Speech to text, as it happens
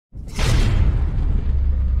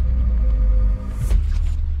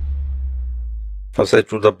First I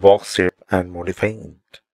drew the box shape and modifying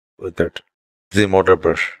it with that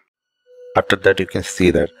Zbrush. After that you can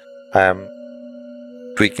see that I am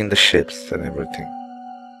tweaking the shapes and everything.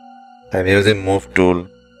 I am using move tool,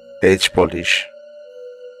 edge polish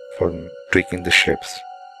for tweaking the shapes.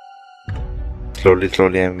 Slowly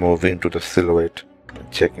I am moving to the silhouette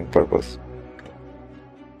and checking purpose.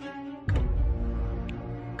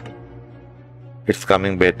 It's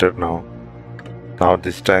coming better now. Now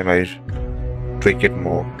this time I tweak it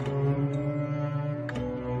more.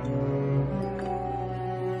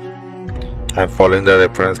 I am following the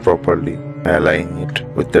reference properly, aligning it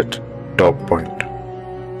with that top point.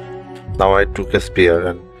 Now I took a spear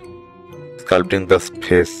and sculpting the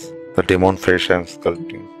face, the demon face I am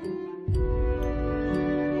sculpting.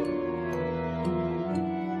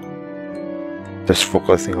 Just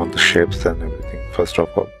focusing on the shapes and everything first of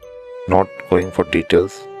all, not going for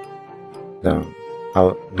details. Then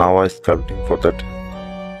now I sculpting for that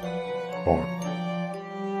horn,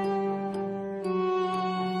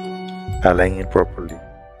 aligning it properly.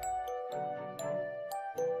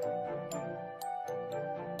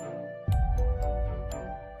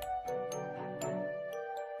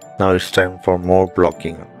 Now it's time for more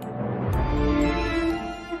blocking.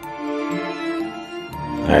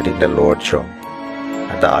 Adding the lower jaw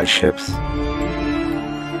and the eye shapes.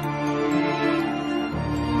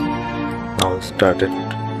 Now started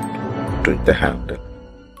doing the handle.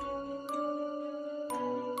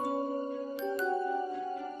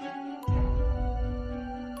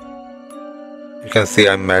 You can see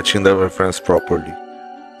I'm matching the reference properly.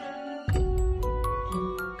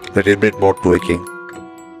 Little bit more tweaking.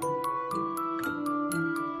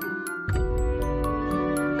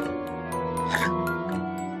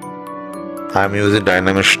 I'm using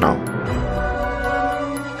Dynamish now.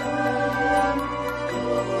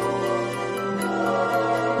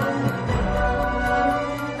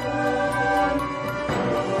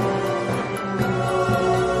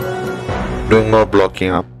 Doing more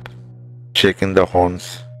blocking up, checking the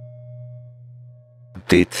horns,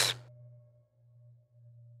 teeth,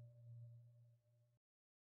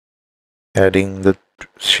 adding the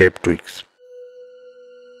shape tweaks.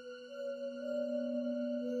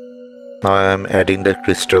 Now I am adding the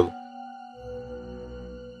crystal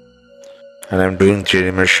and I am doing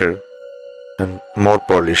cherry measure and more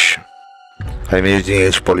polish. I am using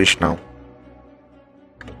edge polish now.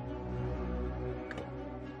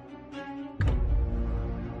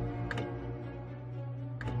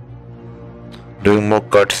 Doing more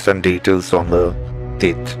cuts and details on the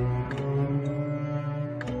teeth.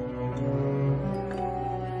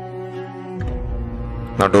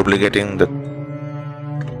 Now duplicating the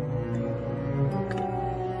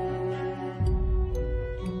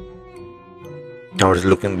Now it's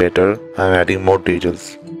looking better. I'm adding more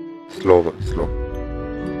details. Slow.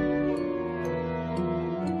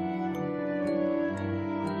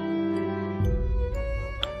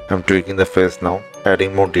 I'm tweaking the face now,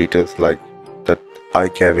 adding more details like that eye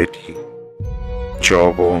cavity,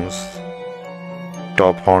 jaw bones,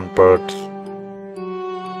 top horn parts.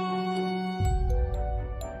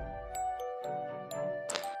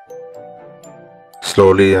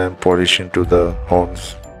 Slowly I'm polishing to the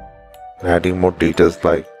horns, adding more details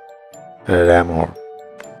like a ram horn.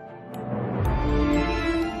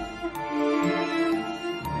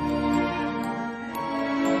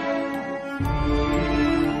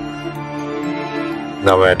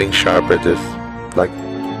 Now adding sharp edges,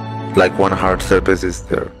 like one hard surface is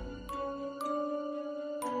there.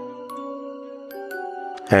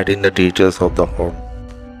 Adding the details of the horn.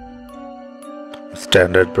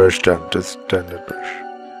 Standard brush, standard brush.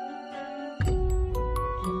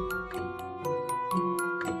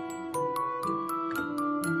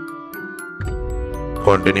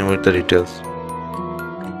 Continue with the details.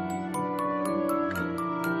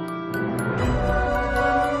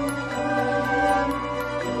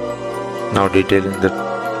 Now detailing the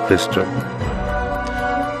crystal,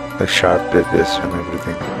 the sharp edges and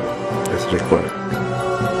everything is required.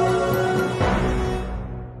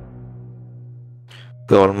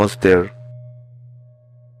 We're almost there.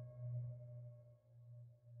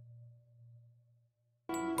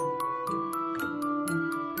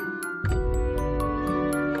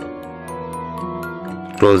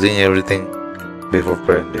 Closing everything before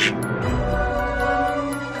presentation.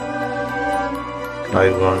 I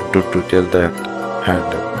want to detail the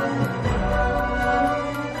handle.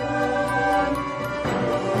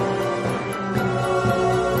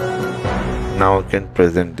 Now I can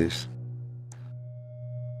present this.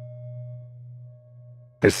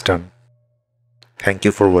 It's done. Thank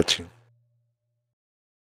you for watching.